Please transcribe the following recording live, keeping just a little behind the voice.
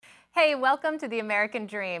Hey, welcome to The American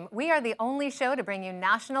Dream. We are the only show to bring you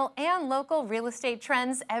national and local real estate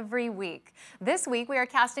trends every week. This week, we are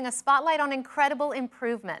casting a spotlight on incredible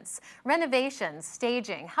improvements, renovations,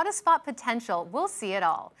 staging, how to spot potential. We'll see it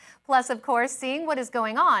all. Plus, of course, seeing what is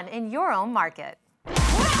going on in your own market.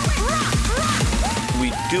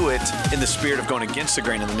 We do it in the spirit of going against the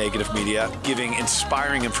grain of the negative media, giving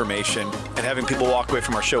inspiring information, and having people walk away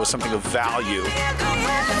from our show with something of value.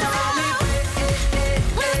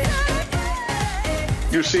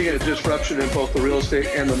 You're seeing a disruption in both the real estate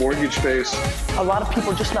and the mortgage space. A lot of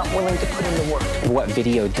people are just not willing to put in the work. What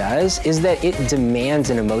video does is that it demands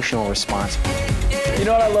an emotional response. You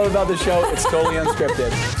know what I love about the show? It's totally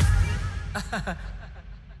unscripted.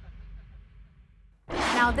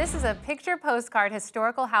 Now, this is a picture postcard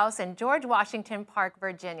historical house in George Washington Park,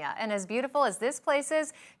 Virginia. And as beautiful as this place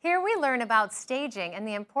is, here we learn about staging and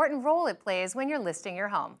the important role it plays when you're listing your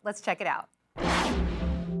home. Let's check it out.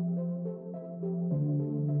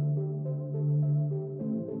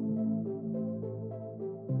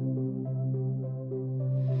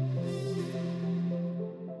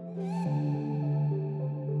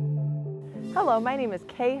 Hello, my name is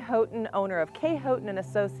Kay Houghton, owner of Kay Houghton &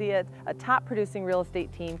 Associates, a top producing real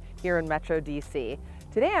estate team here in Metro DC.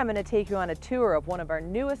 Today I'm going to take you on a tour of one of our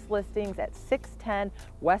newest listings at 610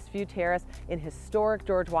 Westview Terrace in historic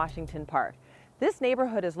George Washington Park. This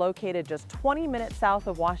neighborhood is located just 20 minutes south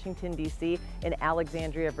of Washington, DC in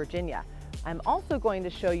Alexandria, Virginia. I'm also going to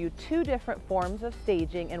show you two different forms of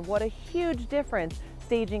staging and what a huge difference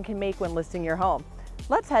staging can make when listing your home.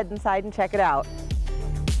 Let's head inside and check it out.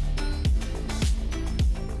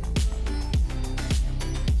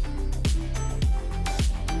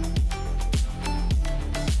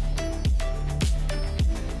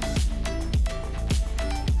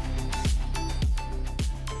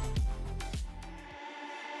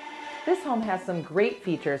 This home has some great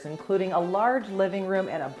features, including a large living room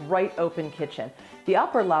and a bright open kitchen. The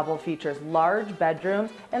upper level features large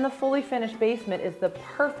bedrooms, and the fully finished basement is the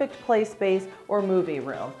perfect play space or movie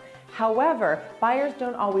room. However, buyers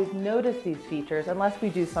don't always notice these features unless we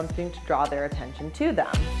do something to draw their attention to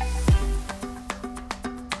them.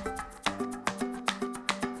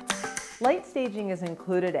 Light staging is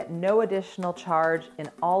included at no additional charge in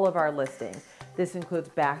all of our listings. This includes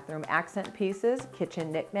bathroom accent pieces, kitchen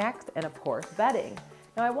knickknacks, and of course, bedding.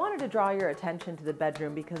 Now, I wanted to draw your attention to the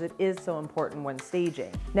bedroom because it is so important when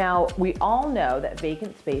staging. Now, we all know that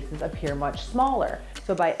vacant spaces appear much smaller.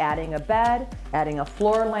 So by adding a bed, adding a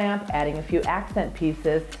floor lamp, adding a few accent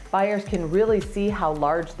pieces, buyers can really see how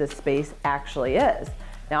large this space actually is.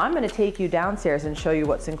 Now, I'm going to take you downstairs and show you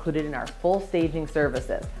what's included in our full staging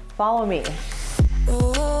services. Follow me.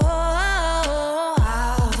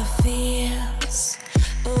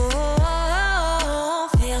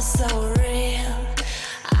 So real,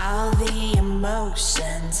 all the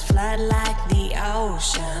emotions flood like the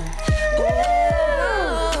ocean. Ooh,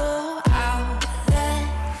 all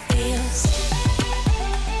that feels.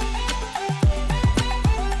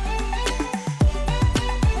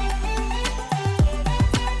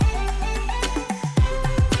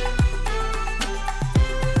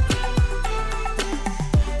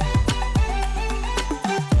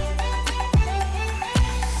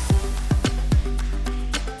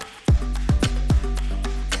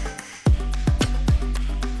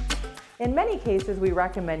 In many cases, we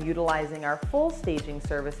recommend utilizing our full staging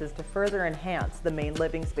services to further enhance the main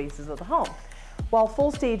living spaces of the home. While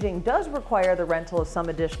full staging does require the rental of some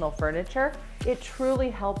additional furniture, it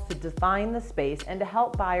truly helps to define the space and to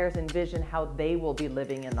help buyers envision how they will be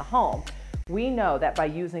living in the home. We know that by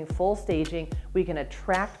using full staging, we can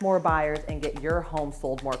attract more buyers and get your home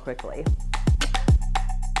sold more quickly.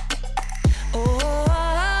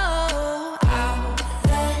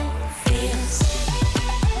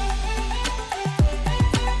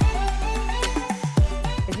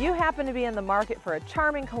 If you happen to be in the market for a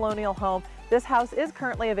charming colonial home, this house is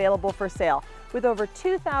currently available for sale. With over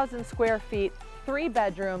 2,000 square feet, 3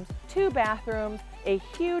 bedrooms, 2 bathrooms, a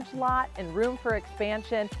huge lot and room for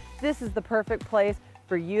expansion, this is the perfect place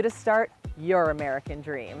for you to start your American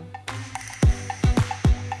dream.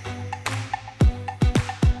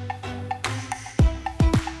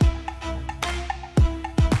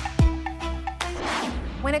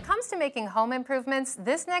 When it comes to making home improvements,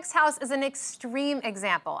 this next house is an extreme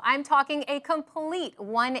example. I'm talking a complete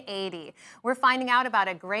 180. We're finding out about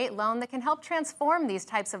a great loan that can help transform these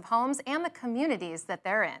types of homes and the communities that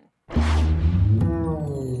they're in.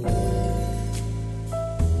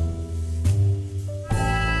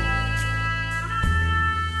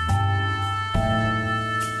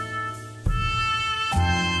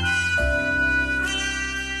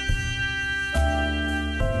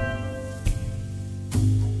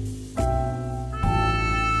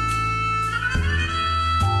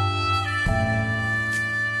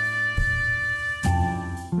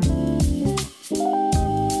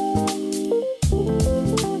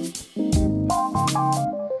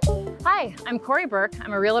 I'm Corey Burke.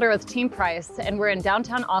 I'm a realtor with Team Price, and we're in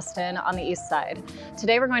downtown Austin on the east side.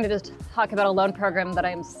 Today we're going to just talk about a loan program that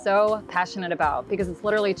I'm so passionate about because it's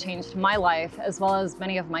literally changed my life as well as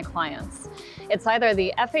many of my clients. It's either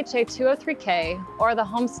the FHA 203K or the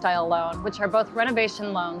Homestyle loan, which are both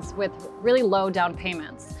renovation loans with really low down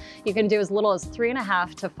payments. You can do as little as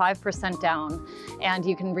 3.5% to 5% down, and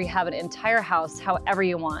you can rehab an entire house however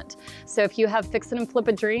you want. So if you have fix it and flip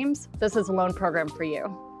it dreams, this is a loan program for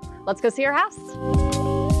you. Let's go see your house.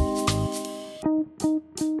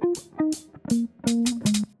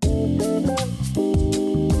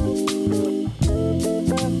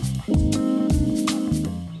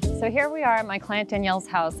 So here we are at my client Danielle's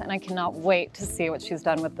house, and I cannot wait to see what she's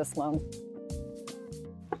done with this loan.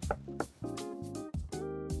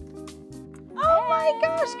 Oh my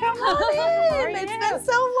gosh, come on in. It's been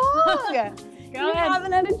so long. You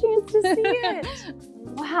haven't had a chance to see it.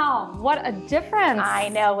 Wow, what a difference. I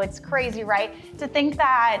know, it's crazy, right? To think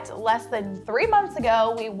that less than 3 months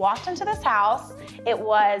ago, we walked into this house. It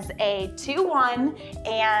was a 2-1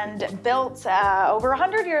 and built over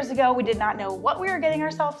 100 years ago. We did not know what we were getting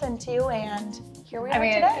ourselves into, and here we are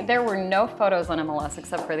today. There were no photos on MLS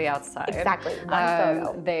except for the outside. Exactly,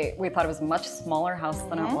 one photo. We thought it was a much smaller house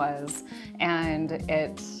than it was, and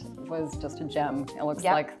it was just a gem. It looks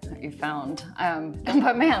like you found.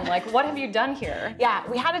 But man, like, what have you done here? Yeah,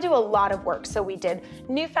 we had to do a lot of work. So we did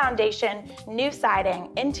new foundation, new siding,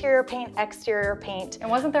 interior paint, exterior paint. And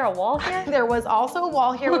wasn't there a wall here? There was also a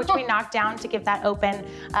wall here, which we knocked down to give that open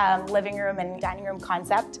living room and dining room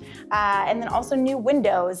concept. And then also new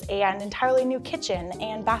windows and entirely new kitchen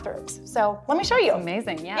and bathrooms. So let me show you. That's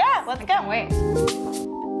amazing, yeah. Yeah, let's go. Can't wait.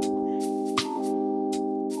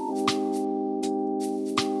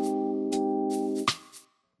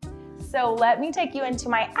 So let me take you into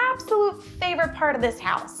my absolute favorite part of this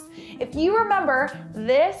house. If you remember,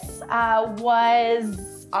 this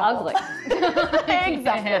was ugly.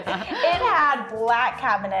 Exactly. Yeah. It had black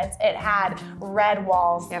cabinets. It had red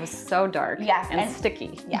walls. Yeah, it was so dark. Yes. And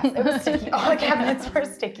sticky. Yes, it was sticky. All the cabinets were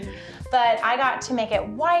sticky. But I got to make it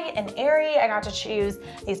white and airy. I got to choose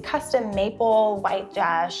these custom maple white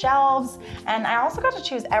shelves. And I also got to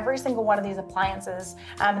choose every single one of these appliances.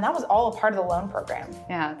 And that was all a part of the loan program.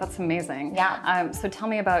 Yeah, that's amazing. Yeah. So tell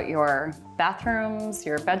me about your bathrooms,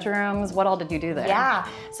 your bedrooms. What all did you do there? Yeah.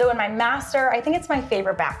 So in my master, I think it's my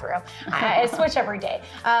favorite bathroom. I switch every day.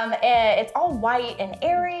 It's all white and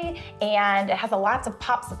airy, and it has lots of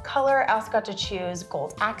pops of color. I also got to choose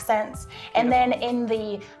gold accents. And then in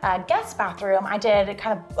the guest bathroom, I did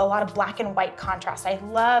kind of a lot of black and white contrast. I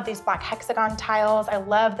love these black hexagon tiles. I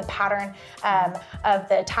love the pattern of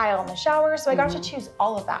the tile in the shower. So I got to choose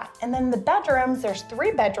all of that. And then the bedrooms, there's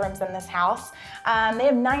 3 bedrooms in this house. They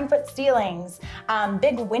have 9-foot ceilings,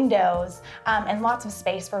 big windows, and lots of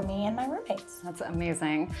space for me and my roommates. That's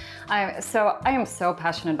amazing. So I am so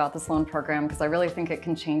passionate about this loan program because I really think it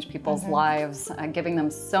can change people's lives, giving them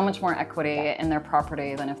so much more equity in their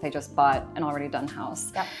property than if they just bought an already done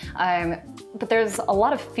house. But there's a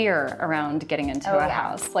lot of fear around getting into a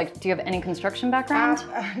house. Like, do you have any construction background?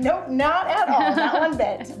 Nope, not at all, not one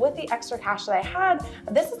bit. With the extra cash that I had,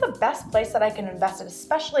 this is the best place that I can invest it,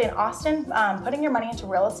 especially in Austin. Putting your money into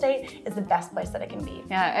real estate is the best place that it can be.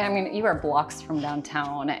 Yeah, I mean, you are blocks from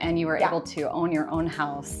downtown and you were able to own your own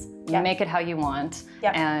house, make it how you want,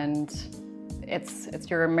 and it's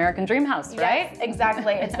your American dream house, right? Yes,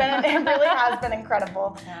 exactly. It really has been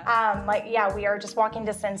incredible. We are just walking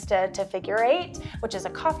distance to Figure 8, which is a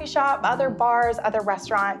coffee shop, other bars, other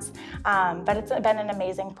restaurants, but it's been an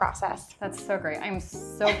amazing process. That's so great. I'm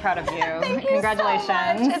so proud of you. Thank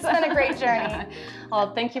Congratulations. You so much. It's been a great journey.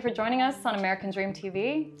 Well, thank you for joining us on American Dream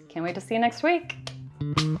TV. Can't wait to see you next week.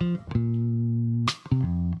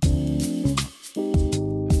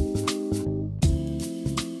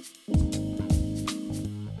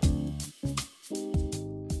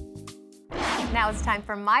 Now it's time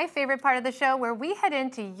for my favorite part of the show, where we head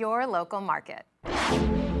into your local market.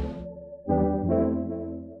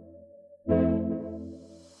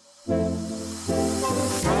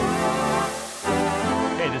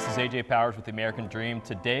 This is AJ Powers with the American Dream.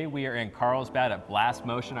 Today we are in Carlsbad at Blast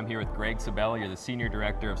Motion. I'm here with Greg Sabella. You're the Senior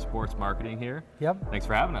Director of Sports Marketing here. Yep. Thanks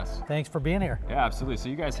for having us. Thanks for being here. Yeah, absolutely. So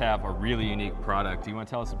you guys have a really unique product. Do you want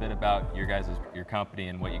to tell us a bit about your company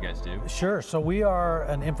and what you guys do? Sure. So we are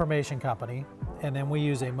an information company, and then we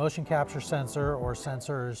use a motion capture sensor or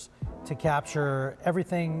sensors to capture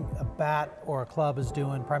everything a bat or a club is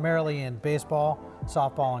doing, primarily in baseball,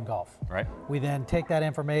 softball, and golf. Right. We then take that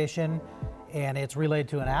information and it's relayed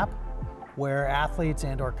to an app where athletes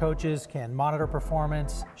and or coaches can monitor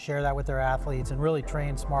performance, share that with their athletes, and really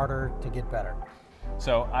train smarter to get better.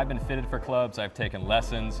 So I've been fitted for clubs, I've taken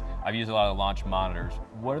lessons, I've used a lot of launch monitors.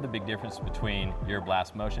 What are the big differences between your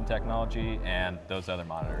Blast Motion technology and those other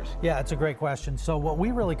monitors? Yeah, it's a great question. So what we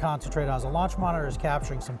really concentrate on is a launch monitor is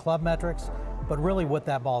capturing some club metrics, but really what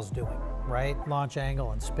that ball's doing, right? Launch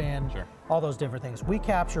angle and spin, Sure. all those different things. We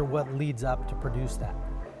capture what leads up to produce that.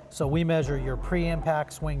 So we measure your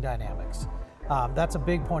pre-impact swing dynamics. That's a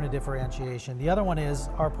big point of differentiation. The other one is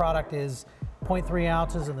our product is 0.3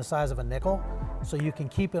 ounces in the size of a nickel, so you can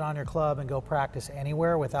keep it on your club and go practice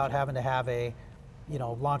anywhere without having to have a,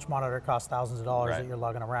 launch monitor that costs thousands of dollars that you're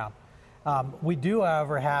lugging around. We do,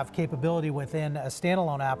 however, have capability within a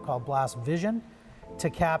standalone app called Blast Vision to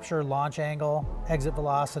capture launch angle, exit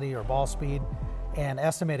velocity or ball speed, and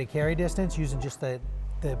estimated carry distance using just the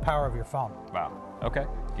power of your phone. Wow. Okay.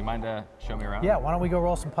 Do you mind showing me around? Yeah, why don't we go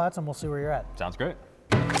roll some putts and we'll see where you're at. Sounds great.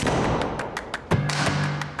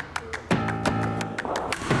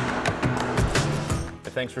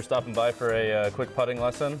 Thanks for stopping by for a quick putting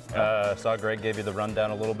lesson. Saw Greg gave you the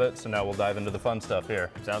rundown a little bit, so now we'll dive into the fun stuff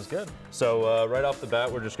here. Sounds good. So right off the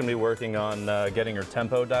bat, we're just going to be working on getting your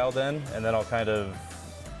tempo dialed in, and then I'll kind of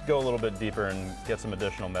go a little bit deeper and get some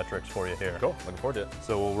additional metrics for you here. Cool, looking forward to it.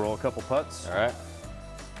 So we'll roll a couple putts. All right.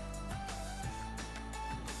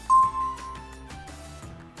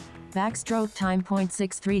 Backstroke time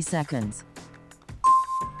 0.63 seconds.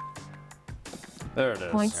 There it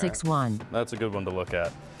is. 0.61. That's a good one to look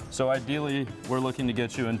at. So ideally, we're looking to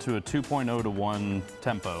get you into a 2.0 to 1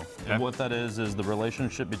 tempo. Okay. And what that is the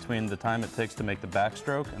relationship between the time it takes to make the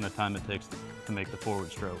backstroke and the time it takes to make the forward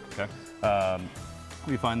stroke. Okay.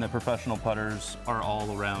 We find that professional putters are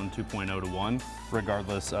all around 2.0 to 1,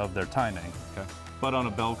 regardless of their timing. Okay. But on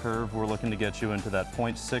a bell curve, we're looking to get you into that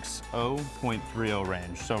 0.60, 0.30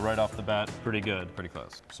 range. So right off the bat, pretty good. Pretty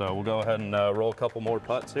close. So we'll go ahead and roll a couple more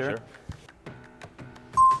putts here. Sure.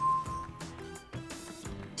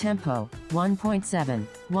 Tempo 1.7,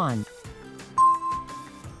 1.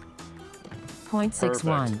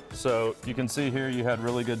 0.61. Perfect. So you can see here you had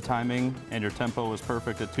really good timing and your tempo was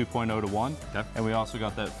perfect at 2.0 to 1. Okay. And we also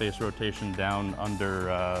got that face rotation down under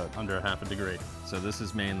a half a degree. So this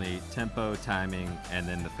is mainly tempo, timing, and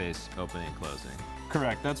then the face opening and closing.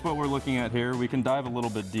 Correct, that's what we're looking at here. We can dive a little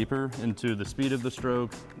bit deeper into the speed of the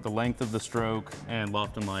stroke, the length of the stroke, and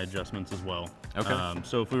loft and lie adjustments as well. Okay.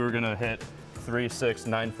 So if we were gonna hit 3, 6,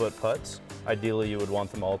 9-foot putts, ideally you would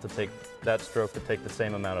want them all to take that stroke to take the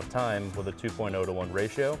same amount of time with a 2.0 to 1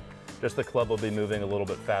 ratio. Just the club will be moving a little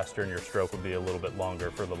bit faster and your stroke will be a little bit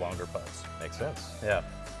longer for the longer putts. Makes sense. Yeah.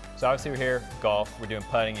 So obviously we're here, golf, we're doing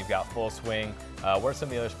putting, you've got full swing. What are some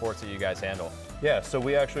of the other sports that you guys handle? Yeah, so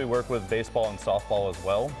we actually work with baseball and softball as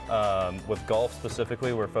well. With golf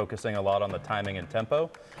specifically, we're focusing a lot on the timing and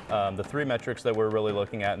tempo. The 3 metrics that we're really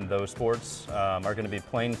looking at in those sports are going to be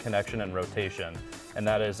plane, connection, and rotation. And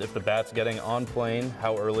that is if the bat's getting on plane,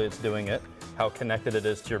 how early it's doing it, how connected it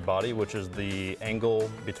is to your body, which is the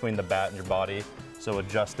angle between the bat and your body. So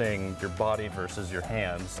adjusting your body versus your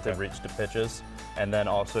hands to reach the pitches. And then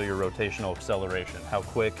also your rotational acceleration, how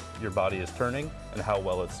quick your body is turning and how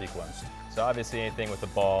well it's sequenced. So obviously anything with the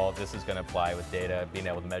ball, this is going to apply with data, being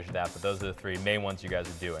able to measure that, but those are the 3 main ones you guys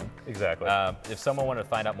are doing. Exactly. If someone wanted to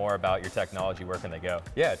find out more about your technology, where can they go?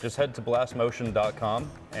 Yeah, just head to blastmotion.com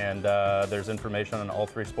and there's information on all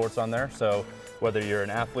 3 sports on there. So whether you're an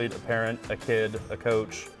athlete, a parent, a kid, a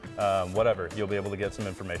coach, whatever, you'll be able to get some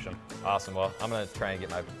information. Awesome. Well, I'm going to try and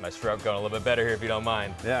get my stroke going a little bit better here if you don't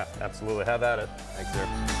mind. Yeah, absolutely. Have at it. Thanks, sir.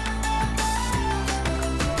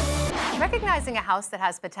 Recognizing a house that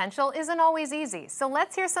has potential isn't always easy, so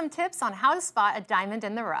let's hear some tips on how to spot a diamond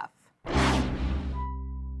in the rough.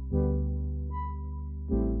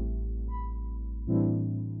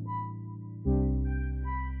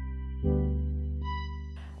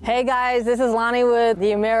 Hey guys, this is Lonnie with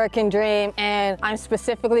The American Dream, and I'm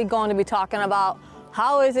specifically going to be talking about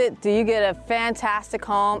how is it do you get a fantastic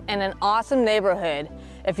home in an awesome neighborhood.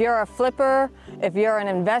 If you're a flipper, if you're an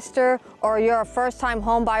investor, or you're a first-time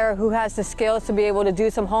home buyer who has the skills to be able to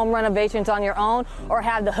do some home renovations on your own or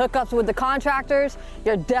have the hookups with the contractors,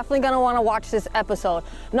 you're definitely gonna wanna watch this episode.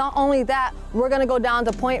 Not only that, we're gonna go down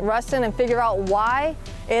to Point Ruston and figure out why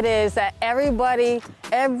it is that everybody,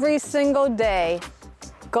 every single day,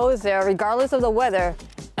 goes there regardless of the weather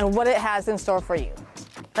and what it has in store for you.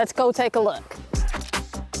 Let's go take a look.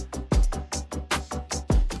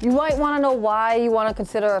 You might want to know why you want to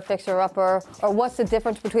consider a fixer-upper, or what's the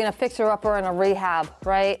difference between a fixer-upper and a rehab,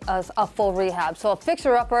 right? A full rehab. So a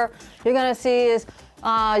fixer-upper, you're going to see is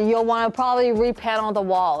You'll want to probably repanel the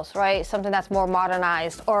walls, right? Something that's more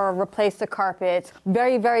modernized, or replace the carpets.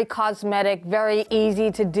 Very, very cosmetic, very easy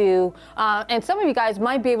to do. And some of you guys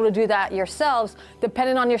might be able to do that yourselves,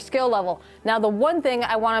 depending on your skill level. Now, the one thing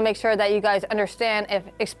I want to make sure that you guys understand,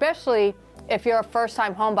 especially if you're a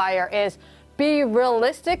first-time home buyer, is be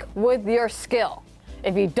realistic with your skill.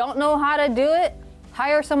 If you don't know how to do it,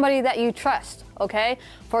 hire somebody that you trust, okay?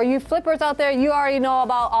 For you flippers out there, you already know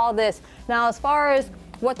about all this. Now, as far as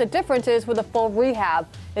what the difference is with a full rehab,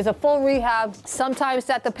 sometimes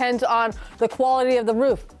that depends on the quality of the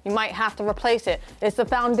roof. You might have to replace it. Is the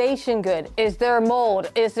foundation good? Is there mold?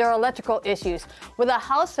 Is there electrical issues? With a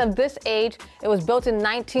house of this age, it was built in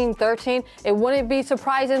 1913, it wouldn't be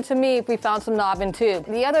surprising to me if we found some knob and tube.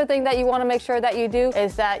 The other thing that you want to make sure that you do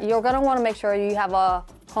is that you're going to want to make sure you have a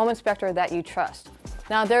home inspector that you trust.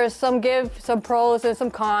 Now, there's some pros and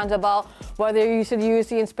some cons about whether you should use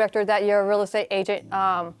the inspector that your real estate agent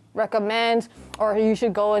recommends, or you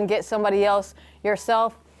should go and get somebody else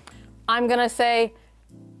yourself. I'm gonna say,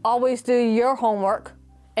 always do your homework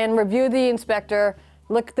and review the inspector,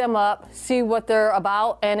 look them up, see what they're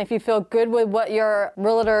about, and if you feel good with what your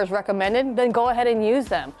realtor is recommended, then go ahead and use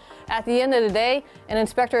them. At the end of the day, an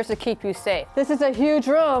inspector is to keep you safe. This is a huge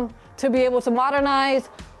room to be able to modernize,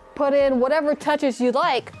 put in whatever touches you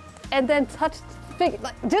like, and then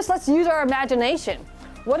just let's use our imagination.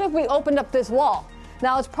 What if we opened up this wall?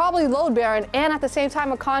 Now, it's probably load bearing, and at the same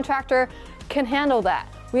time, a contractor can handle that.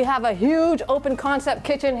 We have a huge open concept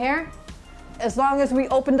kitchen here, as long as we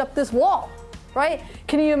opened up this wall, right?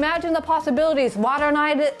 Can you imagine the possibilities?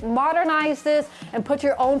 Modernize this and put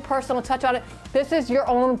your own personal touch on it. This is your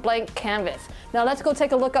own blank canvas. Now let's go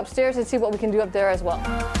take a look upstairs and see what we can do up there as well.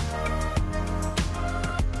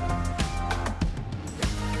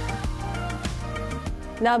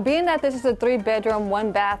 Now, being that this is a 3-bedroom,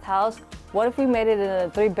 1-bath house, what if we made it in a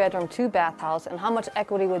 3-bedroom, 2-bath house, and how much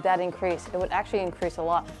equity would that increase? It would actually increase a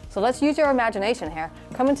lot. So let's use your imagination here.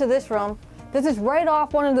 Come into this room. This is right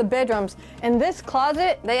off one of the bedrooms. And this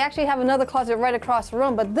closet, they actually have another closet right across the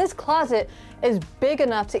room, but this closet is big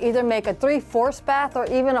enough to either make a 3/4 bath or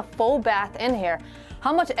even a full bath in here.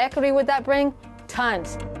 How much equity would that bring?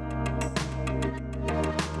 Tons.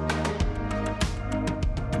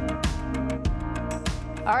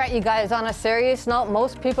 All right, you guys, on a serious note,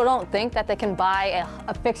 most people don't think that they can buy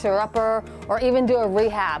a fixer-upper or even do a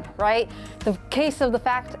rehab, right? The case of the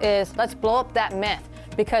fact is, let's blow up that myth,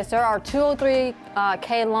 because there are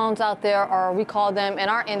 203K loans out there, or we call them in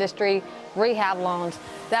our industry rehab loans,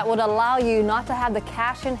 that would allow you not to have the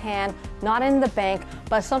cash in hand, not in the bank,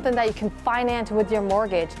 but something that you can finance with your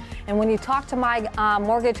mortgage. And when you talk to my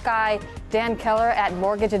mortgage guy, Dan Keller at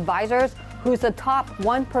Mortgage Advisors, who's the top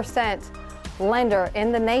 1% lender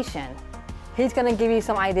in the nation, he's going to give you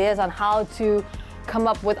some ideas on how to come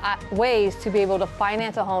up with ways to be able to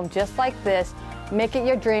finance a home just like this, make it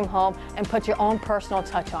your dream home, and put your own personal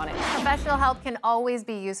touch on it. Professional help can always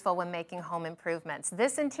be useful when making home improvements.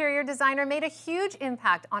 This interior designer made a huge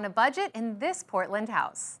impact on a budget in this Portland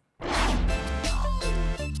house.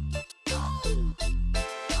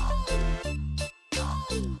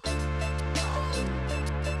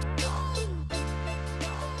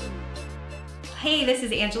 Hey, this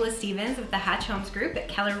is Angela Stevens with the Hatch Homes Group at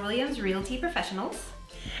Keller Williams Realty Professionals.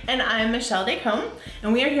 And I'm Michelle Descombe,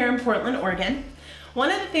 and we are here in Portland, Oregon. One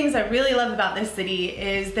of the things I really love about this city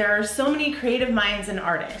is there are so many creative minds and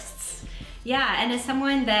artists. Yeah, and as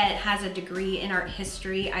someone that has a degree in art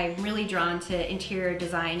history, I'm really drawn to interior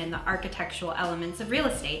design and the architectural elements of real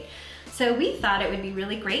estate. So we thought it would be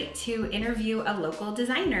really great to interview a local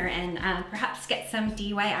designer and perhaps get some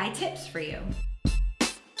DIY tips for you.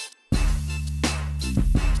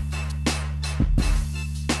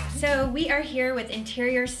 So we are here with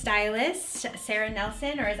interior stylist Sarah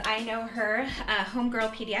Nelson, or as I know her,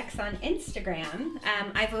 Homegirl PDX on Instagram.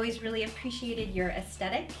 I've always really appreciated your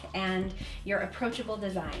aesthetic and your approachable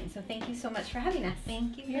design. So thank you so much for having us.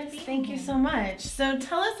 Thank you. Yes, thank you so much. So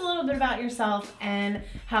tell us a little bit about yourself and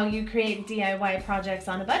how you create DIY projects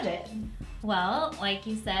on a budget. Well, like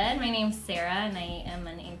you said, my name's Sarah and I am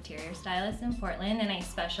an interior stylist in Portland, and I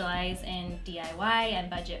specialize in DIY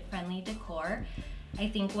and budget-friendly decor. I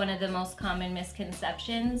think one of the most common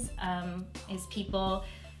misconceptions is people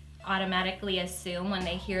automatically assume when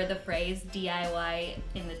they hear the phrase DIY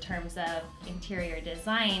in the terms of interior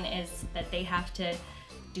design is that they have to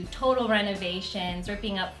do total renovations,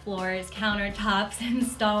 ripping up floors, countertops,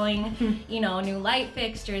 installing, new light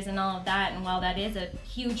fixtures and all of that. And while that is a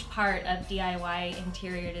huge part of DIY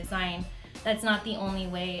interior design, that's not the only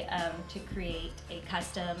way to create a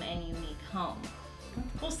custom and unique home.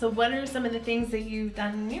 Cool. So what are some of the things that you've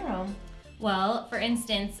done in your home? Well, for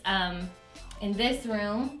instance, in this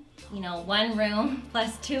room, one room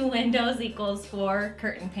plus 2 windows equals 4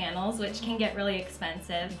 curtain panels, which can get really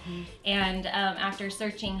expensive. And after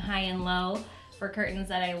searching high and low for curtains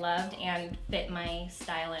that I loved and fit my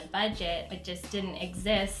style and budget, it just didn't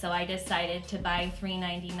exist. So I decided to buy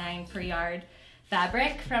 $3.99 per yard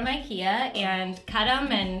fabric from IKEA and cut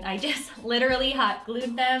them, and I just literally hot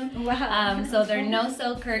glued them. Wow. So they're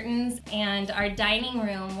no-sew curtains. And our dining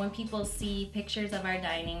room, when people see pictures of our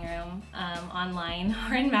dining room online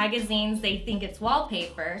or in magazines, they think it's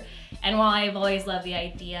wallpaper. And while I've always loved the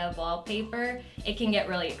idea of wallpaper, it can get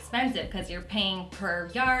really expensive because you're paying per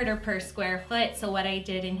yard or per square foot. So what I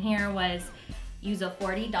did in here was use a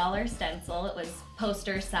 $40 stencil. It was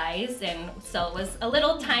poster size, and so it was a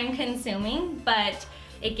little time consuming, but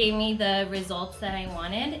it gave me the results that I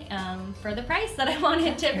wanted for the price that I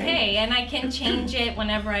wanted to pay. And I can change it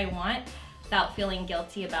whenever I want without feeling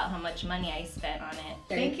guilty about how much money I spent on it.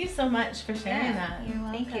 Thank you so much for sharing that. You're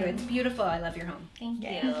welcome. Thank you. It's beautiful. I love your home. Thank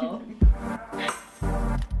you.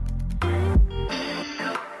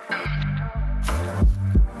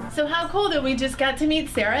 So how cool that we just got to meet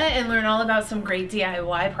Sarah and learn all about some great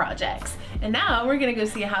DIY projects. And now we're gonna go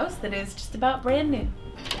see a house that is just about brand new.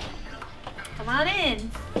 Come on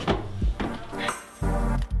in.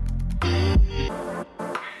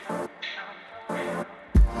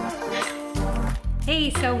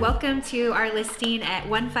 Hey, so welcome to our listing at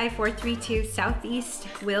 15432 Southeast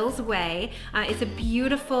Wills Way. It's a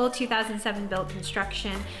beautiful 2007 built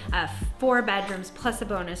construction, 4 bedrooms plus a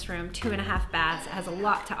bonus room, 2.5 baths. It has a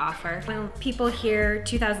lot to offer. When people hear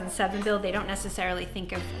 2007 build, they don't necessarily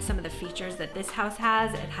think of some of the features that this house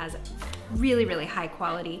has. It has really, really high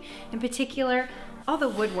quality. In particular, all the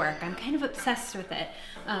woodwork, I'm kind of obsessed with it.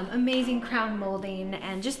 Amazing crown molding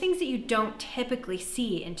and just things that you don't typically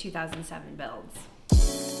see in 2007 builds.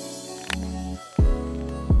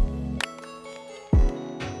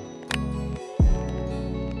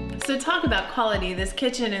 So talk about quality. This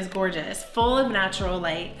kitchen is gorgeous, full of natural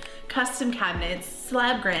light, custom cabinets,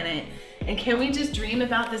 slab granite. And can we just dream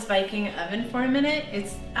about this Viking oven for a minute?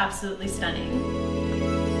 It's absolutely stunning.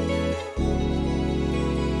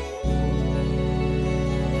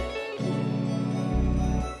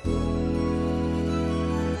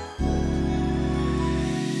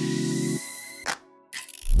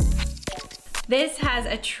 This has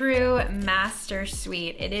a true master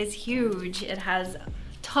suite. It is huge. It has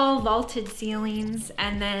tall vaulted ceilings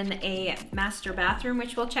and then a master bathroom,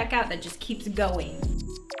 which we'll check out, that just keeps going.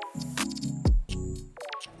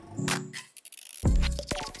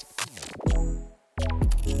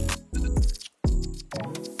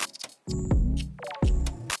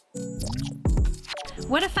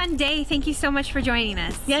 What a fun day. Thank you so much for joining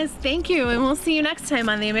us. Yes, thank you. And we'll see you next time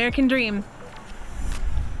on The American Dream.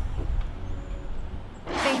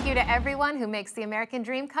 Thank you to everyone who makes the American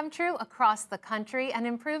dream come true across the country and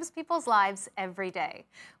improves people's lives every day.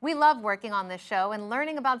 We love working on this show and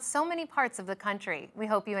learning about so many parts of the country. We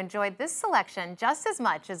hope you enjoyed this selection just as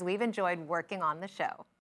much as we've enjoyed working on the show.